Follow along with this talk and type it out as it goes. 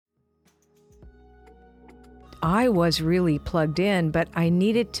I was really plugged in, but I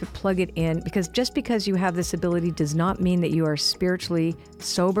needed to plug it in because just because you have this ability does not mean that you are spiritually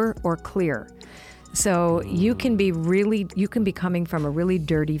sober or clear. So you can be coming from a really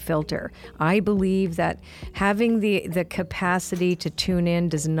dirty filter. I believe that having the capacity to tune in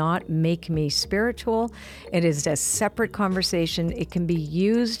does not make me spiritual. It is a separate conversation. It can be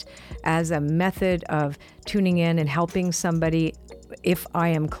used as a method of tuning in and helping somebody if I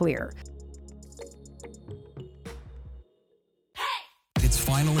am clear. It's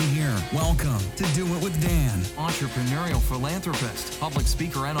finally here. Welcome to Do It with Dan. Entrepreneurial philanthropist, public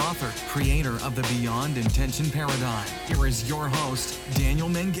speaker and author, creator of the Beyond Intention Paradigm. Here is your host, Daniel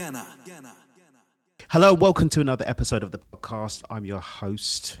Mangena. Hello, welcome to another episode of the podcast. I'm your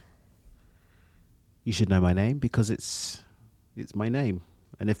host. You should know my name because it's my name.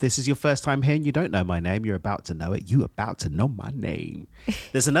 And if this is your first time here and you don't know my name, you're about to know it. You're about to know my name.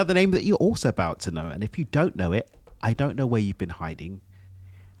 There's another name that you're also about to know. And if you don't know it, I don't know where you've been hiding.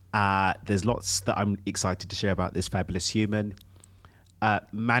 There's lots that I'm excited to share about this fabulous human.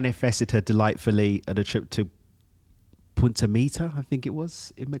 Manifested her delightfully at a trip to Punta Mita, I think it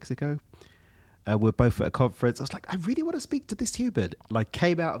was, in Mexico. We're both at a conference. I was like, I really want to speak to this human. Like,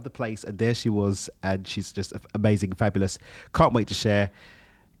 came out of the place and there she was, and she's just amazing, fabulous. Can't wait to share.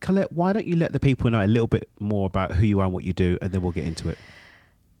 Colette, why don't you let the people know a little bit more about who you are and what you do, and then we'll get into it.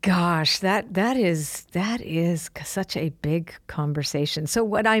 Gosh, that is such a big conversation. So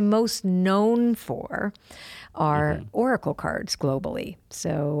what I'm most known for are Oracle cards globally.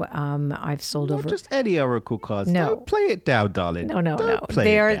 So I've sold Not just any Oracle cards. No. Don't play it down, darling. No.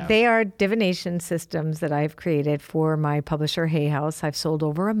 They are divination systems that I've created for my publisher Hay House. I've sold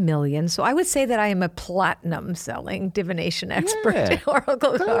over 1 million. So I would say that I am a platinum selling divination expert in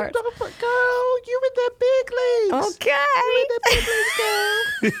Oracle cards. Girl, you in the big leagues. Okay. You in the big leagues,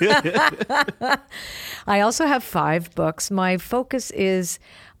 girl. I also have 5 books. My focus is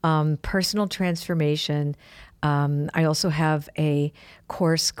personal transformation. I also have a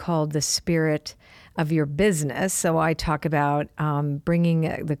course called The Spirit of Your Business. So I talk about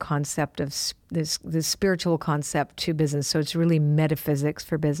bringing the concept of this spiritual concept to business. So it's really metaphysics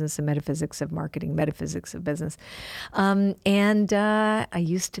for business and metaphysics of marketing, metaphysics of business. And I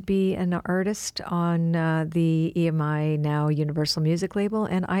used to be an artist on the EMI, now Universal Music label,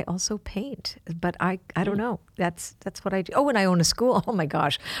 and I also paint. But I don't know. That's what I do. Oh, and I own a school. Oh my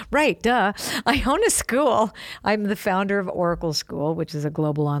gosh. Right, duh. I own a school. I'm the founder of Oracle School, which is a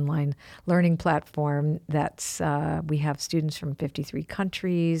global online learning platform that's we have students from 53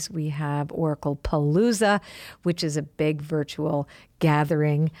 countries. We have Oracle Palooza, which is a big virtual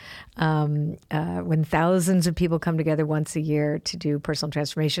gathering when thousands of people come together once a year to do personal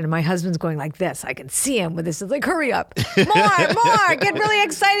transformation. And my husband's going like this. I can see him with this. It's like, hurry up, more, get really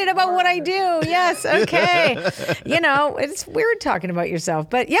excited about what I do. Yes, okay. It's weird talking about yourself,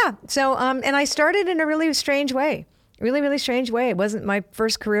 but yeah. So, and I started in a really strange way. Really strange way. It wasn't my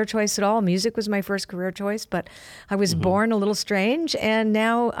first career choice at all. Music was my first career choice, but I was born a little strange, and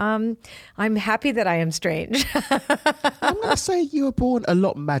now I'm happy that I am strange. I'm going to say you were born a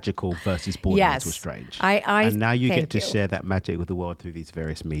lot magical versus born a little strange. And now you get to share that magic with the world through these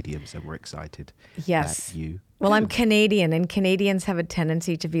various mediums, and we're excited that you... Well, I'm Canadian, and Canadians have a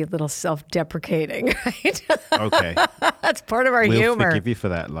tendency to be a little self-deprecating, right? Okay. That's part of our humor. We'll forgive you for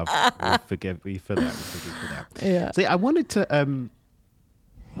that, love. We'll forgive you for that. Yeah. See, I wanted to...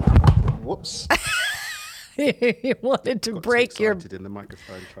 Whoops. You wanted to break your... in the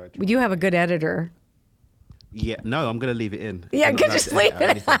microphone. You have a good editor. Yeah, no, I'm going to leave it in. Yeah, just leave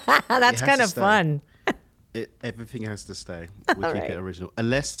it. That's kind of fun. Everything has to stay. We keep it original.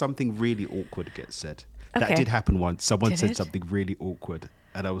 Unless something really awkward gets said. Okay. That did happen once. Someone said something really awkward,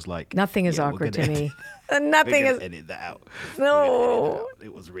 and I was like, nothing is awkward to me. Nothing is... edit that out. No.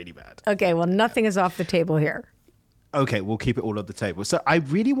 It was really bad. Okay, well, nothing is off the table here. Okay, we'll keep it all on the table. So I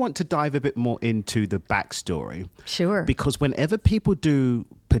really want to dive a bit more into the backstory. Sure. Because whenever people do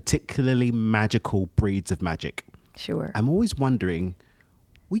particularly magical breeds of magic, sure, I'm always wondering,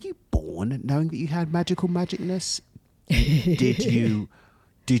 were you born knowing that you had magical magicness?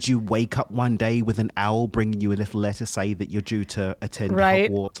 Did you wake up one day with an owl bringing you a little letter say that you're due to attend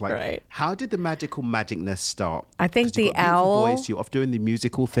Hogwarts? How did the magical magicness start? I think the owl... Voice, you're off doing the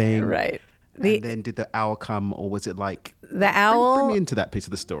musical thing. Right. And then did the owl come, or was it like... The owl... Bring me into that piece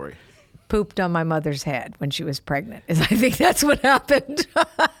of the story. Pooped on my mother's head when she was pregnant. I think that's what happened.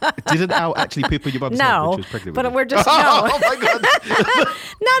 Did an owl actually poop on your mother's head when she was pregnant? But we're just... Oh my God.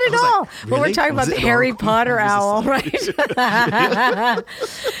 Not at all. Like, really? But we're talking about the Harry Potter owl, right?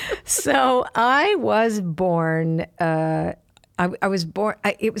 So I was born... I was born,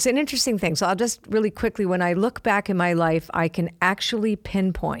 it was an interesting thing. So I'll just really quickly, when I look back in my life, I can actually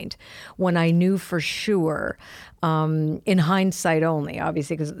pinpoint when I knew for sure, in hindsight only,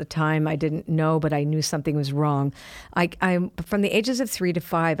 obviously, because at the time I didn't know, but I knew something was wrong. I from the ages of 3 to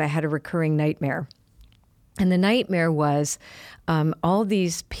 5, I had a recurring nightmare. And the nightmare was all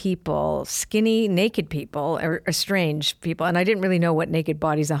these people, skinny, naked people, or strange people. And I didn't really know what naked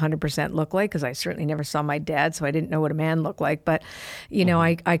bodies 100% look like, because I certainly never saw my dad, so I didn't know what a man looked like. But, you know,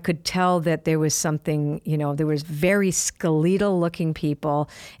 I could tell that there was something, you know, there was very skeletal looking people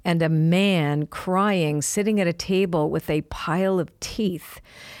and a man crying, sitting at a table with a pile of teeth.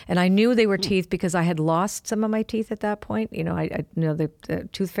 And I knew they were teeth because I had lost some of my teeth at that point. You know, I know the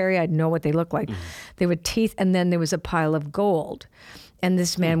tooth fairy, I'd know what they looked like. They were teeth, and then there was a pile of gold. And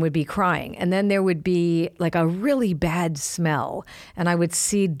this man would be crying. And then there would be like a really bad smell. And I would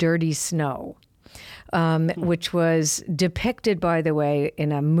see dirty snow, which was depicted, by the way,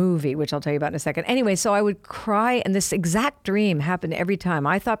 in a movie, which I'll tell you about in a second. Anyway, so I would cry, and this exact dream happened every time.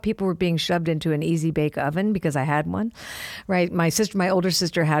 I thought people were being shoved into an easy bake oven because I had one, right? My older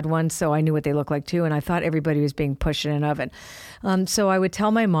sister had one, so I knew what they looked like too. And I thought everybody was being pushed in an oven. So I would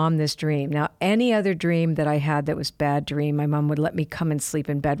tell my mom this dream. Now, any other dream that I had that was bad dream, my mom would let me come and sleep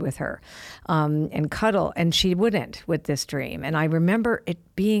in bed with her and cuddle, and she wouldn't with this dream. And I remember it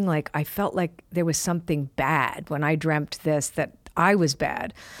being like, I felt like there was something bad when I dreamt this, that I was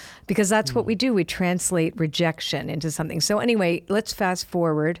bad, because that's what we do. We translate rejection into something. So anyway, let's fast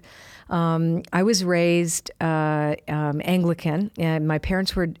forward. I was raised Anglican, and my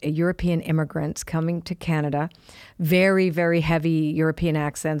parents were European immigrants coming to Canada. Very, very heavy European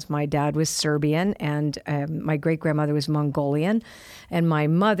accents. My dad was Serbian, and my great-grandmother was Mongolian, and my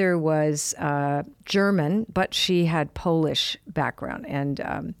mother was German, but she had Polish background,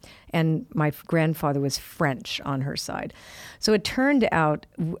 and my grandfather was French on her side. So it turned out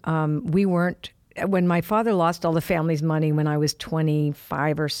we weren't. When my father lost all the family's money when I was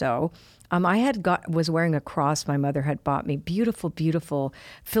 25 or so, I was wearing a cross my mother had bought me, beautiful, beautiful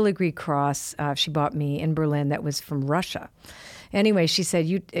filigree cross. She bought me in Berlin that was from Russia. Anyway, she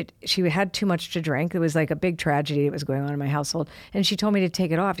said she had too much to drink. It was like a big tragedy that was going on in my household. And she told me to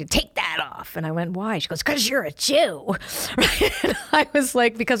take it off. Take that off. And I went, why? She goes, because you're a Jew. Right? And I was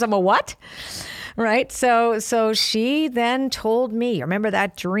like, because I'm a what? Right. So she then told me, remember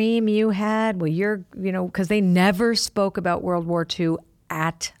that dream you had? Well, because they never spoke about World War II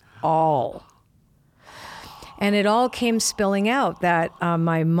at all. And it all came spilling out that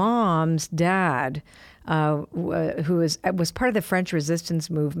my mom's dad, who was part of the French resistance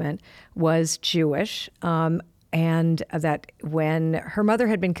movement, was Jewish. And that when her mother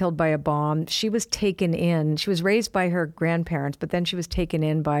had been killed by a bomb, she was taken in. She was raised by her grandparents, but then she was taken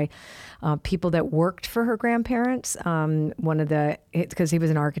in by people that worked for her grandparents. Because he was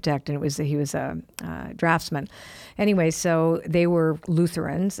an architect and he was a draftsman. Anyway, so they were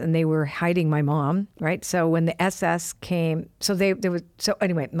Lutherans and they were hiding my mom, right? So when the SS came,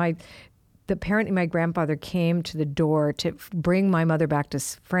 apparently my grandfather came to the door to bring my mother back to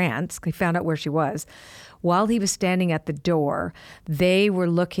France. He found out where she was. While he was standing at the door, they were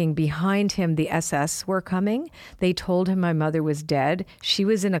looking behind him. The SS were coming. They told him my mother was dead. She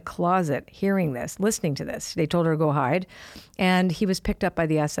was in a closet hearing this, listening to this. They told her to go hide. And he was picked up by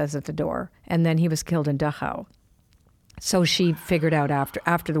the SS at the door. And then he was killed in Dachau. So she figured out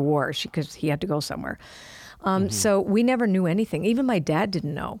after the war, because he had to go somewhere. So we never knew anything. Even my dad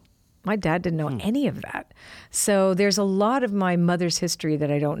didn't know. My dad didn't know any of that. So there's a lot of my mother's history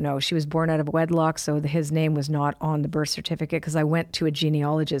that I don't know. She was born out of wedlock, so his name was not on the birth certificate, because I went to a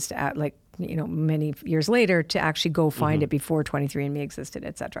genealogist many years later to actually go find it before 23andMe existed,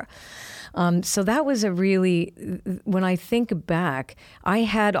 et cetera. So that was when I think back, I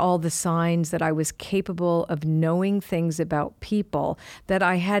had all the signs that I was capable of knowing things about people that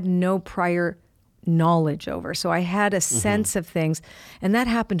I had no prior knowledge over. So I had a sense of things, and that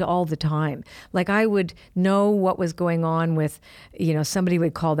happened all the time. Like I would know what was going on with, somebody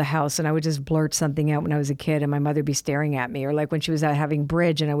would call the house and I would just blurt something out when I was a kid and my mother would be staring at me, or like when she was out having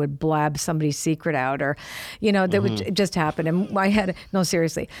bridge and I would blab somebody's secret out, or, that would just happen. And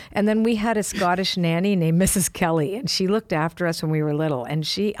seriously. And then we had a Scottish nanny named Mrs. Kelly, and she looked after us when we were little. And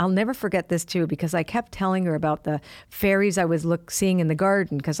I'll never forget this too, because I kept telling her about the fairies I was seeing in the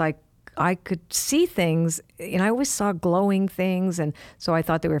garden, because I could see things, and I always saw glowing things, and so I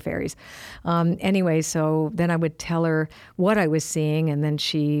thought they were fairies. Anyway, so then I would tell her what I was seeing, and then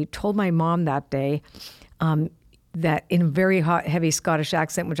she told my mom that day, that in a very hot, heavy Scottish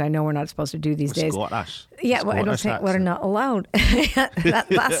accent, which I know we're not supposed to do these days. Scottish. Yeah, well, I don't think we're not allowed.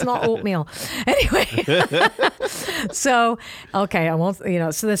 That's not oatmeal. Anyway, so, okay, I won't,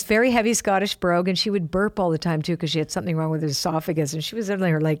 so this very heavy Scottish brogue, and she would burp all the time too because she had something wrong with her esophagus, and she was in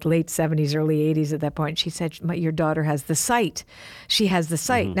her like late 70s, early 80s at that point. She said, your daughter has the sight. She has the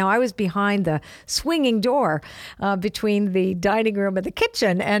sight. Now, I was behind the swinging door between the dining room and the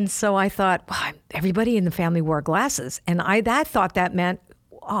kitchen, and so I thought, well, everybody in the family wore glasses, and I thought that meant,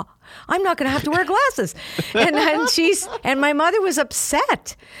 oh, I'm not going to have to wear glasses. And my mother was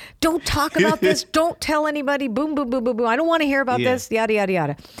upset. Don't talk about this. Don't tell anybody. Boom, boom, boom, boom, boom. I don't want to hear about this. Yada, yada,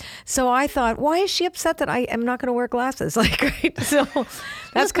 yada. So I thought, why is she upset that I am not going to wear glasses? Right? So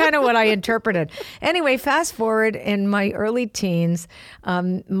that's kind of what I interpreted. Anyway, fast forward in my early teens,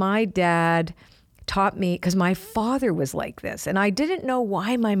 my dad taught me, because my father was like this, and I didn't know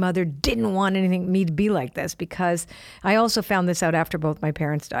why my mother didn't want me to be like this, because I also found this out after both my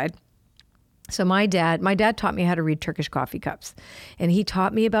parents died. So my dad taught me how to read Turkish coffee cups, and he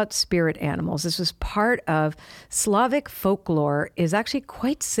taught me about spirit animals. This was part of Slavic folklore, is actually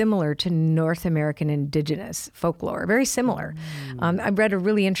quite similar to North American indigenous folklore, very similar. I read a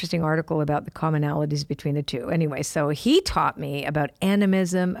really interesting article about the commonalities between the two. Anyway, so he taught me about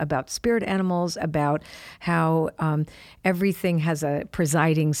animism, about spirit animals, about how everything has a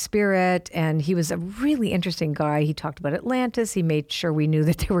presiding spirit, and he was a really interesting guy. He talked about Atlantis. He made sure we knew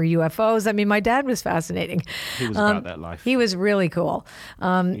that there were UFOs. I mean, my dad was fascinating. He was about that life. He was really cool.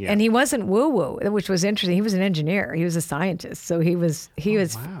 And he wasn't woo-woo, which was interesting. He was an engineer. He was a scientist. So he was,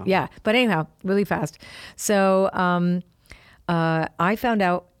 wow. yeah. But anyhow, really fast. So I found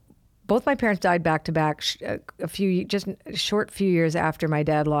out both my parents died back to back just a short few years after my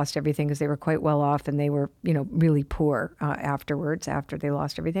dad lost everything, because they were quite well off, and they were, really poor afterwards, after they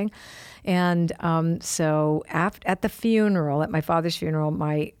lost everything. And so at the funeral, at my father's funeral,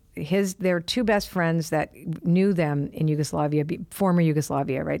 their two best friends that knew them in Yugoslavia, former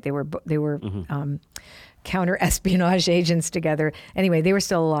Yugoslavia, right? They were counter-espionage agents together. Anyway, they were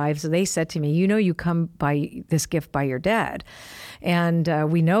still alive, so they said to me, you come by this gift by your dad. And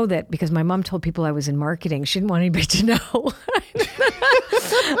we know that because my mom told people I was in marketing. She didn't want anybody to know.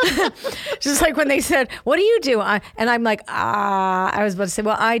 Just like when they said, what do you do? And I'm like, I was about to say,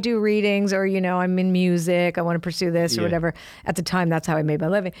 well, I do readings, or, I'm in music. I want to pursue this or whatever. At the time, that's how I made my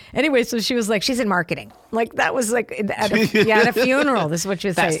living. Anyway, so she was like, she's in marketing. Like, that was like at a funeral. This is what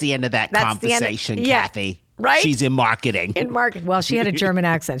you say. That's the end of that conversation, Kathy. Right? She's in marketing. Well, she had a German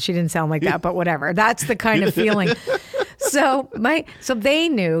accent. She didn't sound like that, but whatever. That's the kind of feeling. So they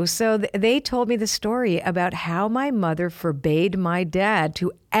knew. So they told me the story about how my mother forbade my dad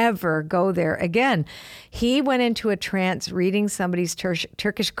to ever go there again. He went into a trance reading somebody's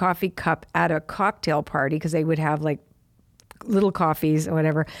Turkish coffee cup at a cocktail party, because they would have like little coffees or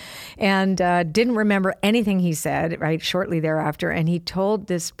whatever, and didn't remember anything he said, right, shortly thereafter. And he told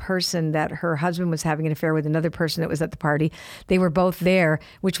this person that her husband was having an affair with another person that was at the party. They were both there,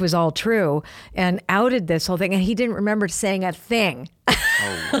 which was all true, and outed this whole thing. And he didn't remember saying a thing.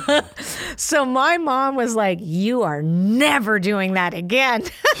 Oh. So my mom was like, you are never doing that again.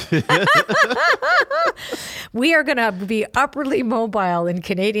 We are going to be upwardly mobile in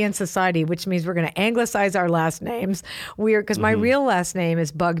Canadian society, which means we're going to anglicize our last names. Because my real last name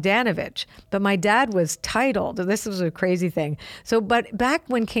is Bogdanovich, but my dad was titled. This was a crazy thing. So, but back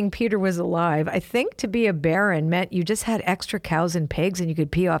when King Peter was alive, I think to be a baron meant you just had extra cows and pigs and you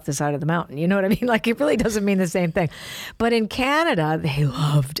could pee off the side of the mountain. You know what I mean? Like, it really doesn't mean the same thing. But in Canada, they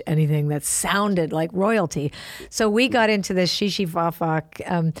loved anything that sounded like royalty. So we got into this shishi fafa,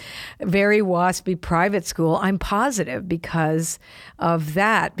 very waspy private school. I'm positive because of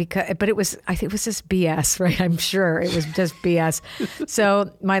that. But it was just BS, right? I'm sure it was just BS.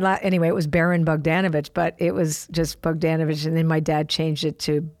 So anyway, it was Baron Bogdanovich, but it was just Bogdanovich, and then my dad changed it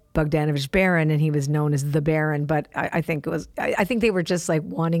to Bogdanovich Baron, and he was known as the Baron. But I think they were just like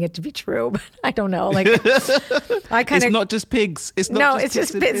wanting it to be true, but I don't know. Like, it's not just pigs. It's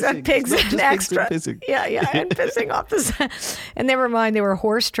just pigs and extra. Yeah, and pissing off the side. And never mind, they were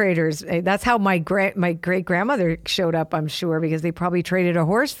horse traders. That's how my great grandmother showed up, I'm sure, because they probably traded a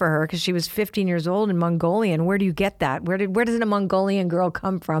horse for her because she was 15 years old and Mongolian. Where do you get that? Where does a Mongolian girl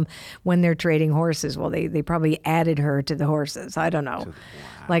come from when they're trading horses? Well, they probably added her to the horses. I don't know.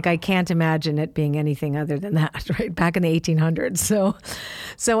 Like, I can't imagine it being anything other than that, right? Back in the 1800s.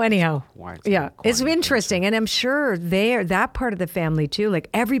 So anyhow, it's interesting. And I'm sure that part of the family too, like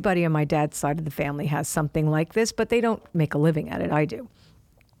everybody on my dad's side of the family has something like this, but they don't make a living at it. I do.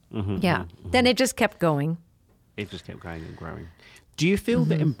 Then it just kept going. It just kept going and growing. Do you feel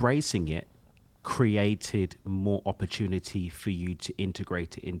that embracing it created more opportunity for you to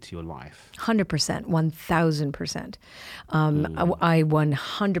integrate it into your life. 100%, 1,000%. I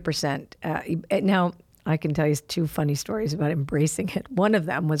 100%. Now, I can tell you two funny stories about embracing it. One of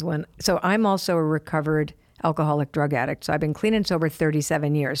them was so I'm also a recovered alcoholic drug addict. So I've been clean and sober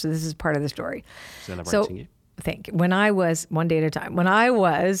 37 years. So this is part of the story. Celebrating you. Thank you. When I was, one day at a time, when I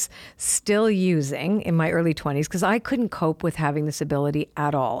was still using in my early 20s, because I couldn't cope with having this ability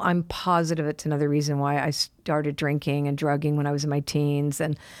at all. I'm positive it's another reason why I started drinking and drugging when I was in my teens.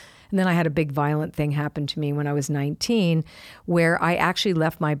 And then I had a big violent thing happen to me when I was 19, where I actually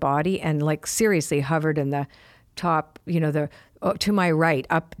left my body and like seriously hovered in the top, to my right,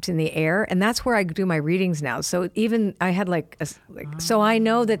 up in the air. And that's where I do my readings now. So even I had so I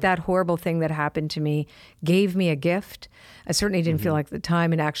know that horrible thing that happened to me gave me a gift. I certainly didn't feel like at the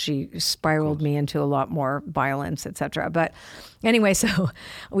time, it actually spiraled me into a lot more violence, etc. But anyway, so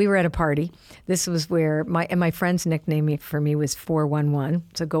we were at a party. This was where my friend's nickname for me was 411.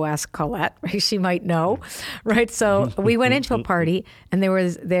 So go ask Colette, right? She might know, right? So we went into a party and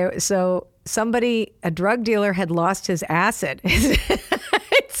so somebody, a drug dealer, had lost his acid,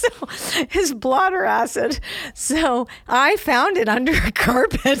 his blotter acid. So I found it under a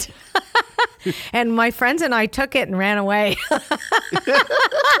carpet. And my friends and I took it and ran away.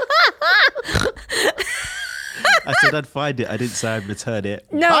 I said I'd find it. I didn't say I'd return it.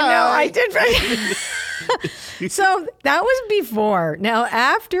 No, I did. So that was before. Now,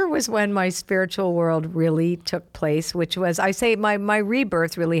 after was when my spiritual world really took place, which was, I say my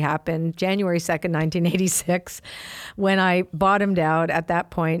rebirth really happened January 2nd, 1986, when I bottomed out. At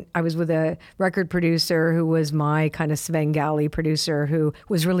that point, I was with a record producer who was my kind of Svengali producer, who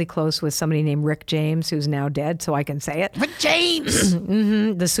was really close with somebody named Rick James, who's now dead, so I can say it. Rick James!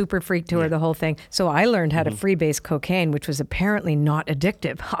 The Super Freak Tour, the whole thing. So I learned how to freebase cocaine, which was apparently not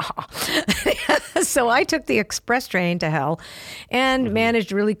addictive. So I took the express train to hell and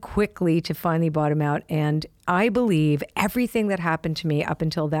managed really quickly to finally bottom out. And I believe everything that happened to me up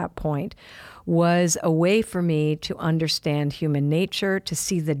until that point was a way for me to understand human nature, to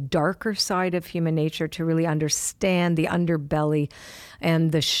see the darker side of human nature, to really understand the underbelly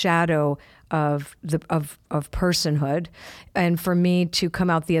and the shadow of personhood, and for me to come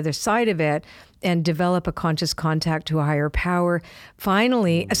out the other side of it and develop a conscious contact to a higher power.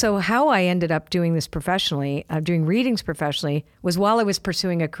 Finally, so how I ended up doing this professionally, doing readings professionally, was while I was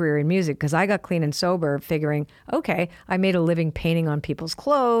pursuing a career in music, because I got clean and sober figuring, okay, I made a living painting on people's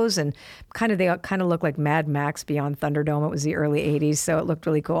clothes, and they kind of looked like Mad Max Beyond Thunderdome. It was the early 80s, so it looked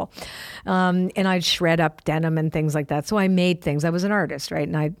really cool. And I'd shred up denim and things like that. So I made things. I was an artist, right?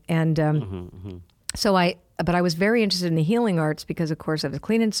 But I was very interested in the healing arts because, of course, I was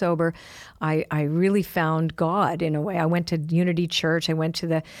clean and sober. I really found God in a way. I went to Unity Church. I went to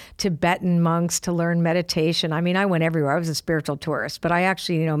the Tibetan monks to learn meditation. I mean, I went everywhere. I was a spiritual tourist, but I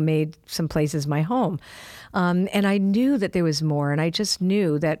actually, made some places my home. And I knew that there was more. And I just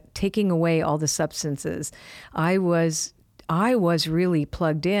knew that taking away all the substances, I was really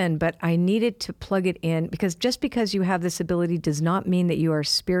plugged in, but I needed to plug it in, because just because you have this ability does not mean that you are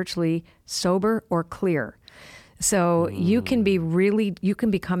spiritually sober or clear. So you can be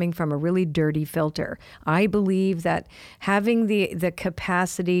coming from a really dirty filter. I believe that having the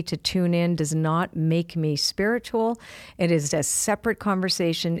capacity to tune in does not make me spiritual. It is a separate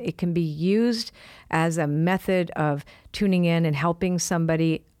conversation. It can be used as a method of tuning in and helping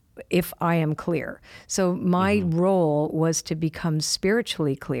somebody if I am clear. So my role was to become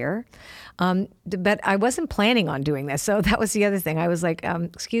spiritually clear. But I wasn't planning on doing this. So that was the other thing. I was like,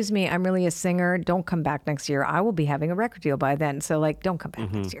 excuse me, I'm really a singer. Don't come back next year. I will be having a record deal by then. So don't come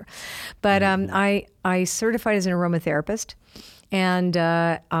back next year. But I certified as an aromatherapist. And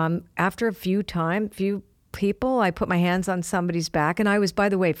after a few people, I put my hands on somebody's back. And I was, by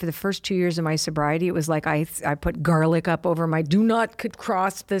the way, for the first 2 years of my sobriety, it was like I put garlic up over my, do not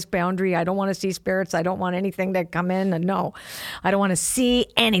cross this boundary. I don't want to see spirits. I don't want anything to come in. And no, I don't want to see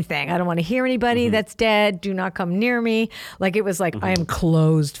anything. I don't want to hear anybody that's dead. Do not come near me. It was like I am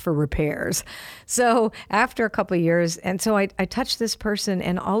closed for repairs. So after a couple of years, and so I touched this person,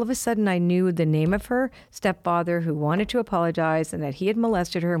 and all of a sudden I knew the name of her stepfather, who wanted to apologize, and that he had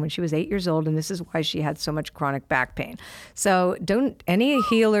molested her when she was 8 years old. And this is why she had so much chronic back pain. So any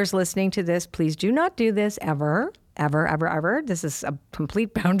healers listening to this, please do not do this ever. Ever. This is a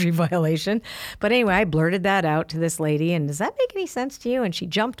complete boundary violation. But anyway, I blurted that out to this lady, and does that make any sense to you? And she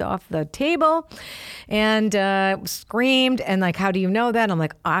jumped off the table and screamed, and how do you know that? I'm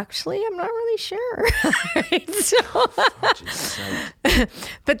like, actually, I'm not really sure.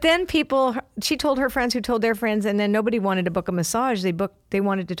 But then she told her friends who told their friends, and then nobody wanted to book a massage. They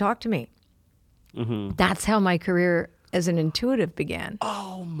wanted to talk to me. That's how my career as an intuitive began.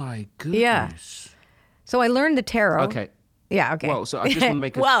 Oh my goodness. Yeah. So I learned the tarot. Okay. Yeah, okay. Well, so I just want to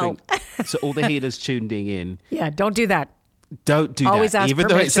make a Whoa. thing. So all the healers tuning in, Yeah, don't do that. don't do Always that. ask Even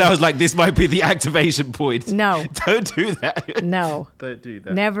though it permission. sounds like this might be the activation point. No. Don't do that. No. Don't do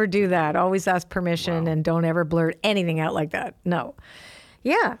that. Never do that. Always ask permission and don't ever blurt anything out like that. No.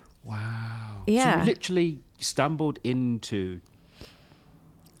 Yeah. Wow. Yeah. So you literally stumbled into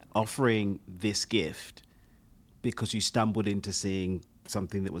offering this gift because you stumbled into seeing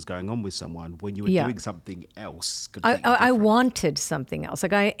something that was going on with someone when you were Yeah. doing something else. I completely different. wanted something else.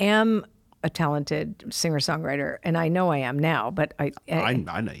 Like I am a talented singer-songwriter, and I know I am now, but I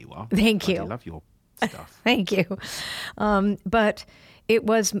know you are. Thank I you. do love your stuff. Thank you. But it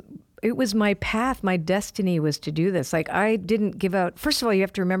was my path. My destiny was to do this. Like I didn't give out. First of all, you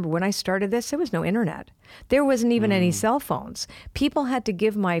have to remember when I started this, there was no internet. There wasn't even any cell phones. People had to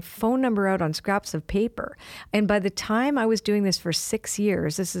give my phone number out on scraps of paper. And by the time I was doing this for 6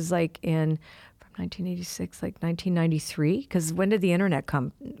 years, this is like from 1986, like 1993. Because when did the internet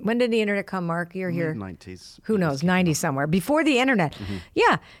come? When did the internet come, Mark? You're here. 90s. Who knows? 90 somewhere. Before the internet.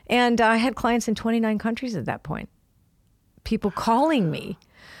 Yeah. And I had clients in 29 countries at that point. People calling me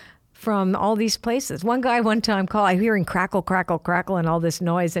from all these places. One guy one time called, I hearing crackle, crackle, crackle and all this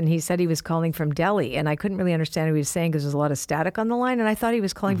noise, and he said he was calling from Delhi, and I couldn't really understand what he was saying because there's a lot of static on the line, and I thought he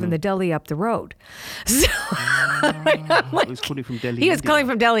was calling from the Delhi up the road. So He was calling from Delhi. he was India. calling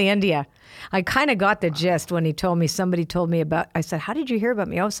from Delhi, India. I kind of got the gist when he told me, somebody told me about, I said, how did you hear about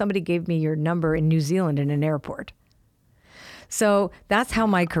me? Oh, somebody gave me your number in New Zealand in an airport. So that's how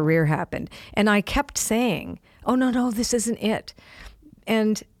my career happened. And I kept saying, oh, no, this isn't it.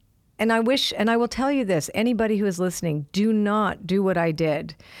 And I wish, and I will tell you this, anybody who is listening, do not do what I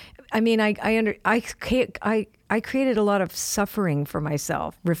did. I mean, I created a lot of suffering for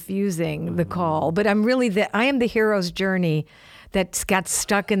myself, refusing the call, but I am the hero's journey that got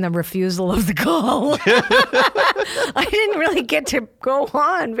stuck in the refusal of the call. I didn't really get to go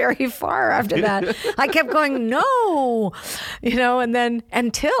on very far after that. I kept going, no, and then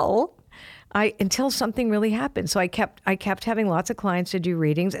until something really happened. So I kept having lots of clients to do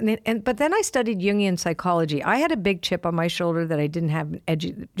readings, but then I studied Jungian psychology. I had a big chip on my shoulder that I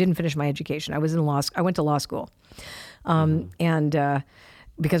didn't finish my education. I went to law school, and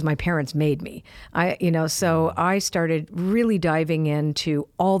because my parents made me, so I started really diving into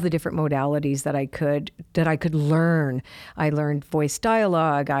all the different modalities that I could learn. I learned voice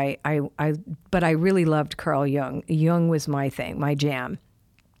dialogue. But I really loved Carl Jung. Jung was my thing, my jam.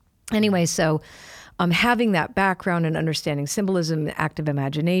 Anyway, so having that background and understanding symbolism, active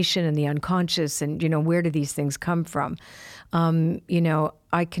imagination, and the unconscious, and where do these things come from?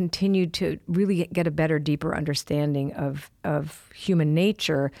 I continued to really get a better, deeper understanding of human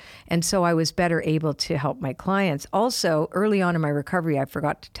nature, and so I was better able to help my clients. Also, early on in my recovery, I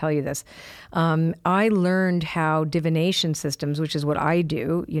forgot to tell you this, I learned how divination systems, which is what I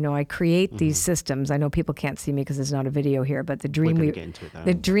do, I create these systems. I know people can't see me because there's not a video here, but the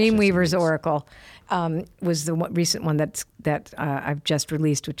Dreamweaver's Oracle was the recent one that I've just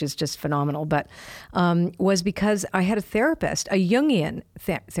released, which is just phenomenal, but was because I had a therapist, a Jungian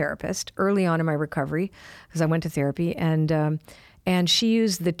therapist, early on in my recovery, because I went to therapy, and she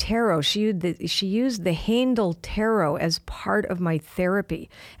used the tarot. She used the Handel tarot as part of my therapy,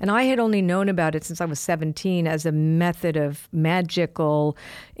 and I had only known about it since I was 17 as a method of magical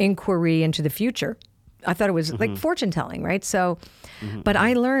inquiry into the future. I thought it was like fortune telling, right? So, but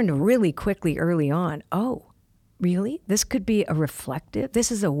I learned really quickly early on, oh, really? This could be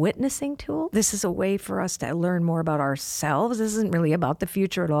this is a witnessing tool. This is a way for us to learn more about ourselves. This isn't really about the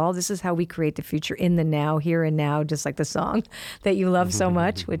future at all. This is how we create the future in the now, here and now, just like the song that you love so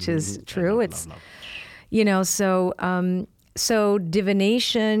much, which is true. So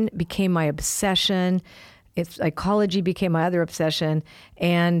divination became my obsession. Psychology became my other obsession,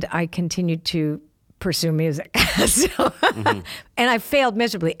 and I continued to pursue music. And I failed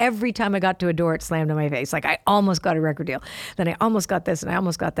miserably. Every time I got to a door, it slammed in my face. Like I almost got a record deal. Then I almost got this and I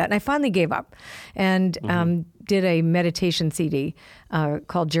almost got that. And I finally gave up and did a meditation CD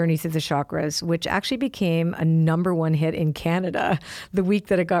called Journey Through the Chakras, which actually became a #1 hit in Canada. The week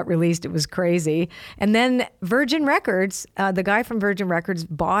that it got released, it was crazy. And then Virgin Records, the guy from Virgin Records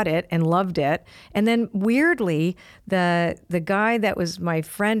bought it and loved it. And then weirdly, the guy that was my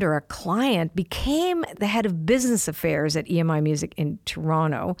friend or a client became the head of business affairs at EMI Music in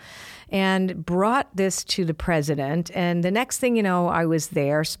Toronto and brought this to the president. And the next thing you know, I was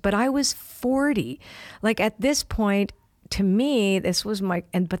there, but I was 40. Like at this point, to me, this was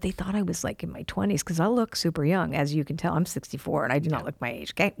but they thought I was like in my 20s because I look super young. As you can tell, I'm 64 and I do not look my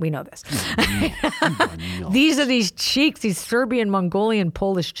age. Okay. We know this. These are these cheeks, these Serbian, Mongolian,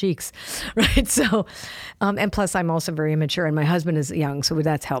 Polish cheeks, right? So, and plus I'm also very immature and my husband is young. So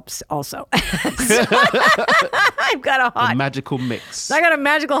that helps also. So, I've got a magical mix. I got a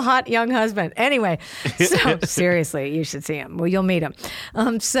magical hot young husband. Anyway, so seriously, you should see him. Well, you'll meet him.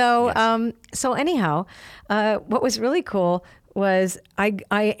 So anyhow, what was really cool was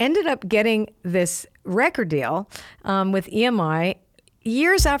I ended up getting this record deal with EMI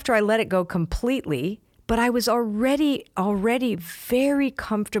years after I let it go completely. But I was already very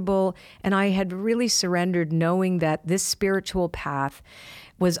comfortable, and I had really surrendered, knowing that this spiritual path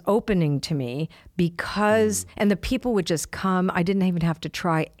was opening to me because, and the people would just come. I didn't even have to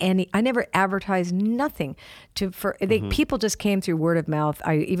try I never advertised nothing people just came through word of mouth.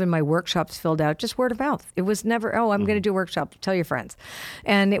 Even my workshops filled out just word of mouth. It was never, I'm going to do a workshop, tell your friends.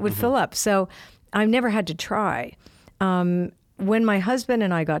 And it would fill up. So I never had to try. When my husband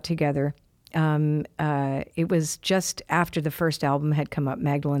and I got together, it was just after the first album had come up,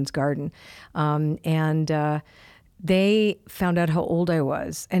 Magdalene's Garden. They found out how old I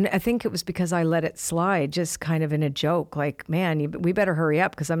was. And I think it was because I let it slide, just kind of in a joke, like, man, we better hurry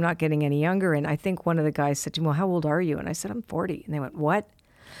up because I'm not getting any younger. And I think one of the guys said to me, well, how old are you? And I said, I'm 40. And they went, what?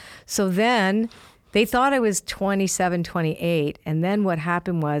 So then they thought I was 27, 28. And then what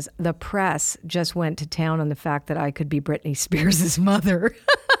happened was the press just went to town on the fact that I could be Britney Spears' mother.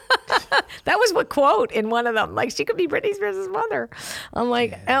 That was what quote in one of them, like, she could be Britney Spears' mother. I'm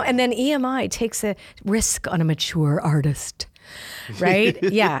like, oh, and then EMI takes a risk on a mature artist. Right?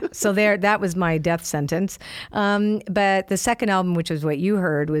 Yeah. So that was my death sentence. But the second album, which was what you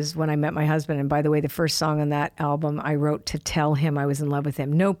heard, was When I Met My Husband. And by the way, the first song on that album I wrote to tell him I was in love with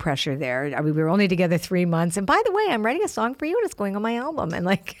him. No pressure there. We were only together 3 months. And by the way, I'm writing a song for you and it's going on my album. And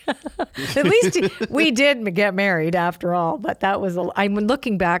like, at least we did get married after all. But that was, I'm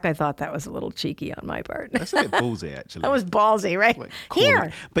looking back, I thought that was a little cheeky on my part. That's a bit ballsy, actually. That was ballsy, right? Like,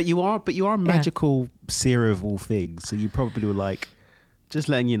 Here. But you are magical seer of all things. So you probably were like, just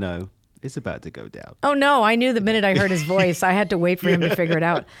letting you know, it's about to go down. Oh, no, I knew the minute I heard his voice. I had to wait for him to figure it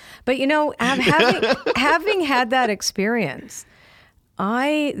out. But, having had that experience,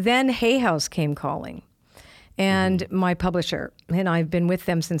 then Hay House came calling. And my publisher, and I've been with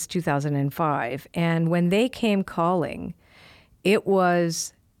them since 2005. And when they came calling,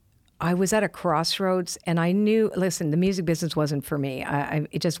 I was at a crossroads, and I knew, listen, the music business wasn't for me.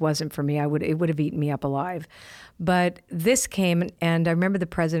 It just wasn't for me. It would have eaten me up alive. But this came, and I remember the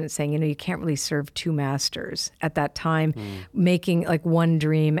president saying, you can't really serve two masters at that time, making like one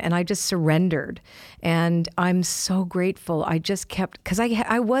dream. And I just surrendered. And I'm so grateful. I just kept, because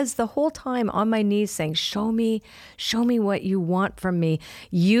I was the whole time on my knees saying, show me what you want from me.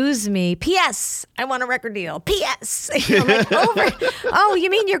 Use me. P.S. I want a record deal. P.S. Like, oh, you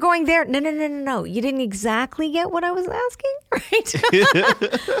mean you're going there? No. You didn't exactly get what I was asking, right?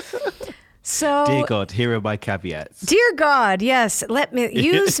 So, dear God, here are my caveats. Dear God, yes, let me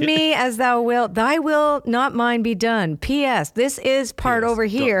use me as thou wilt. Thy will, not mine, be done. P.S. This is part over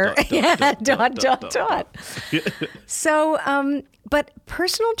here. Dot. So, but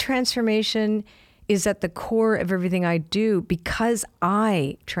personal transformation is at the core of everything I do because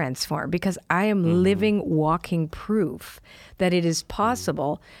I transform, because I am living, walking proof that it is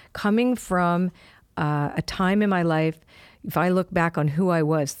possible coming from a time in my life. If I look back on who I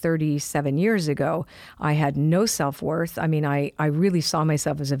was 37 years ago, I had no self-worth. I mean, I really saw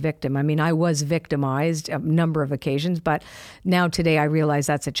myself as a victim. I mean, I was victimized a number of occasions, but now today I realize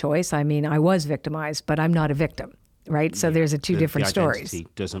that's a choice. I mean, I was victimized, but I'm not a victim, right? So there's two different stories. The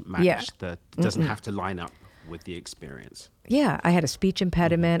identity doesn't match, doesn't have to line up with the experience. Yeah, I had a speech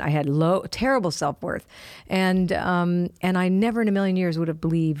impediment. I had terrible self-worth. And I never in a million years would have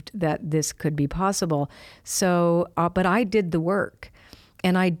believed that this could be possible. So, but I did the work.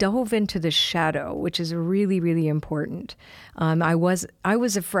 And I dove into the shadow, which is really, really important. I was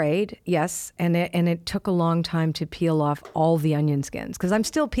afraid, yes, and it took a long time to peel off all the onion skins, because I'm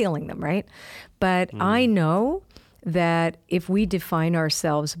still peeling them, right? But I know that if we define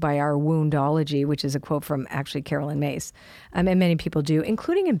ourselves by our woundology, which is a quote from actually Carolyn Mace, and many people do,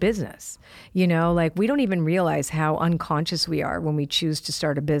 including in business, like we don't even realize how unconscious we are when we choose to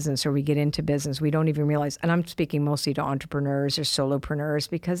start a business or we get into business. We don't even realize, and I'm speaking mostly to entrepreneurs or solopreneurs,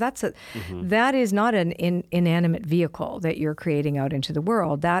 because that is not an inanimate vehicle that you're creating out into the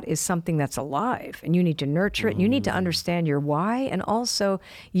world. That is something that's alive, and you need to nurture it. You need to understand your why, and also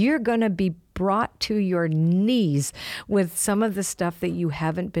you're going to be brought to your knees with some of the stuff that you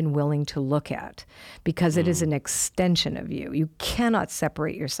haven't been willing to look at, because it is an extension of you. You cannot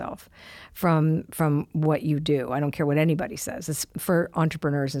separate yourself from what you do. I don't care what anybody says. It's for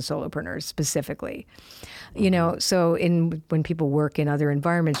entrepreneurs and solopreneurs specifically. So when people work in other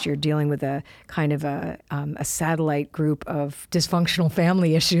environments, you're dealing with a kind of a satellite group of dysfunctional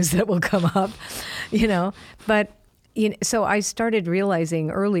family issues that will come up, But so I started realizing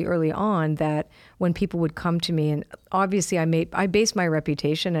early on that when people would come to me, and obviously I based my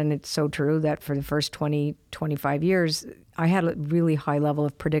reputation, and it's so true that for the first 20, 25 years, I had a really high level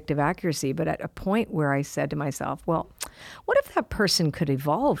of predictive accuracy. But at a point where I said to myself, well, what if that person could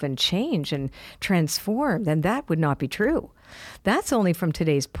evolve and change and transform? Then that would not be true. That's only from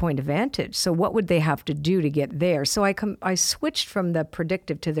today's point of vantage. So what would they have to do to get there? So I switched from the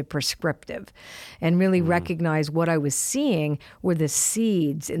predictive to the prescriptive, and really recognized what I was seeing were the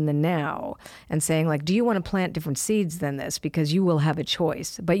seeds in the now, and saying, like, do you want to plant different seeds than this? Because you will have a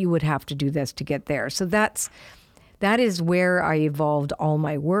choice, but you would have to do this to get there. So that is where I evolved all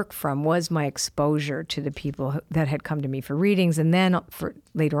my work from, was my exposure to the people that had come to me for readings. And then for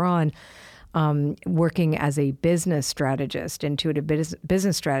later on, working as a business strategist, intuitive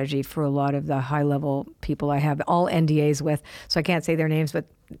business strategy, for a lot of the high-level people I have all NDAs with. So I can't say their names, but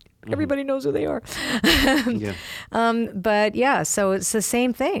everybody knows who they are. Yeah. But yeah, so it's the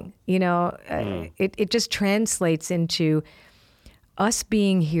same thing. It just translates into us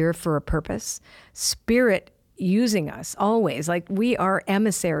being here for a purpose, spirit using us always. Like, we are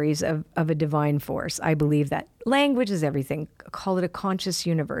emissaries of a divine force. I believe that. Language is everything. Call it a conscious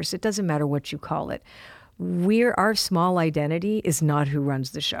universe. It doesn't matter what you call it. Our small identity is not who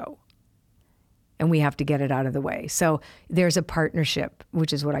runs the show. And we have to get it out of the way. So there's a partnership,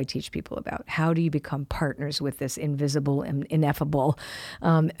 which is what I teach people about. How do you become partners with this invisible and ineffable,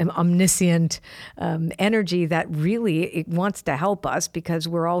 omniscient energy that really it wants to help us, because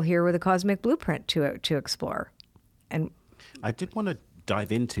we're all here with a cosmic blueprint to explore. And I did want to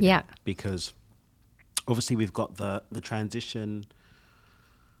dive into Yeah. that, because obviously we've got the transition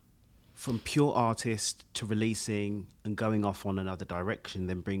from pure artist to releasing and going off on another direction,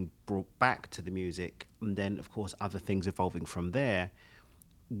 then being brought back to the music, and then of course other things evolving from there.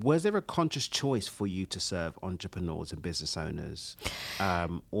 Was there a conscious choice for you to serve entrepreneurs and business owners,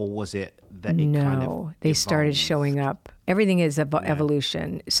 or was it that it kind of they started evolved? showing up. Everything is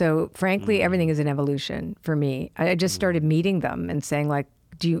evolution. So frankly, everything is an evolution for me. I just started meeting them and saying, like,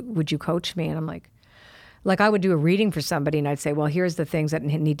 would you coach me? And I'm like I would do a reading for somebody, and I'd say, well, here's the things that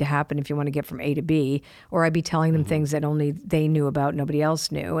need to happen if you want to get from A to B. Or I'd be telling them things that only they knew about, nobody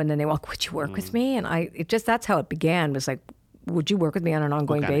else knew. And then they, well, would you work with me? And that's how it began, was like, would you work with me on an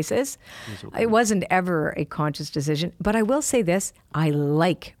ongoing basis? It wasn't ever a conscious decision. But I will say this, I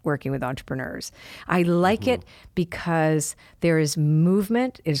like working with entrepreneurs. I like it because there is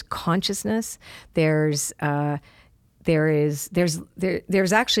movement, there's consciousness, there's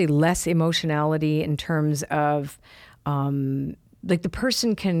actually less emotionality in terms of like the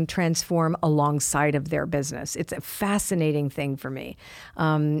person can transform alongside of their business. It's a fascinating thing for me.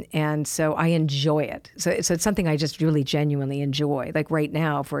 And so I enjoy it. So it's something I just really genuinely enjoy. Like right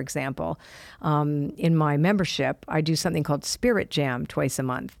now, for example, in my membership, I do something called Spirit Jam twice a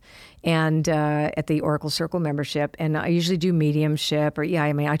month. And at the Oracle Circle membership, and I usually do mediumship, or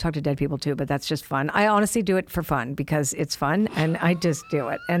I talk to dead people too, but that's just fun. I honestly do it for fun because it's fun, and I just do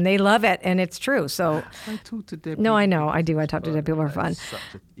it, and they love it, and it's true. So I talk to dead no, people. I know, I do. I talk to dead people for fun. Such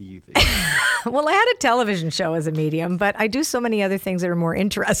a you thing. Well, I had a television show as a medium, but I do so many other things that are more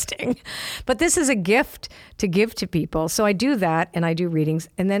interesting. But this is a gift to give to people, so I do that, and I do readings,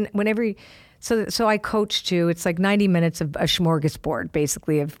 and then whenever. So I coach too. It's like 90 minutes of a smorgasbord,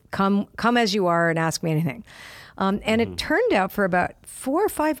 basically, of come as you are and ask me anything. And it turned out for about 4 or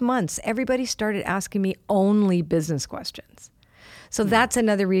 5 months, everybody started asking me only business questions. So that's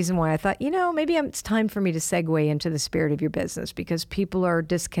another reason why I thought, maybe it's time for me to segue into the spirit of your business, because people are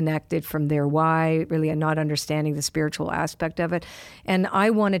disconnected from their why, really, and not understanding the spiritual aspect of it. And I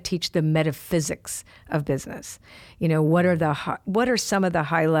want to teach the metaphysics of business. What are some of the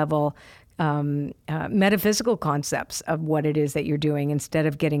high level metaphysical concepts of what it is that you're doing, instead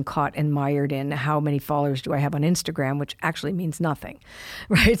of getting caught and mired in how many followers do I have on Instagram, which actually means nothing,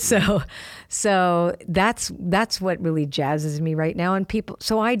 right? So that's what really jazzes me right now. And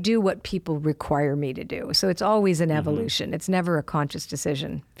so I do what people require me to do. So it's always an evolution. It's never a conscious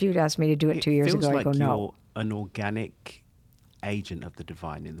decision. If you'd asked me to do it 2 years ago, I'd go, no. You're an organic agent of the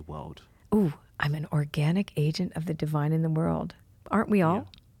divine in the world. Ooh, I'm an organic agent of the divine in the world. Aren't we all? Yeah.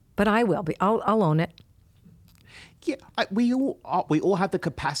 But I will be. I'll own it. Yeah, we all have the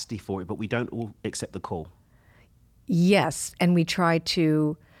capacity for it, but we don't all accept the call. Yes, and we try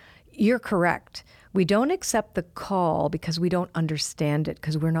to. You're correct. We don't accept the call because we don't understand it,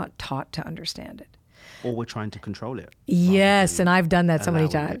 because we're not taught to understand it. Or we're trying to control it. Yes, and I've done that so many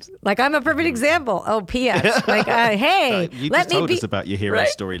times. Like, I'm a perfect example. Oh, P.S. Like, hey, you let just me told be. us about your hero right?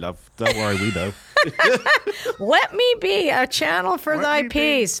 story, love. Don't worry, we know. Let me be a channel for thy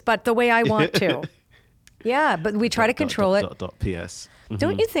peace, but the way I want to. Yeah, but we try to control it. P.S.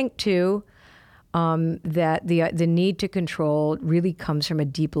 Don't you think too that the need to control really comes from a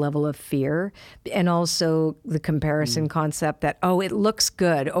deep level of fear, and also the comparison concept that, oh, it looks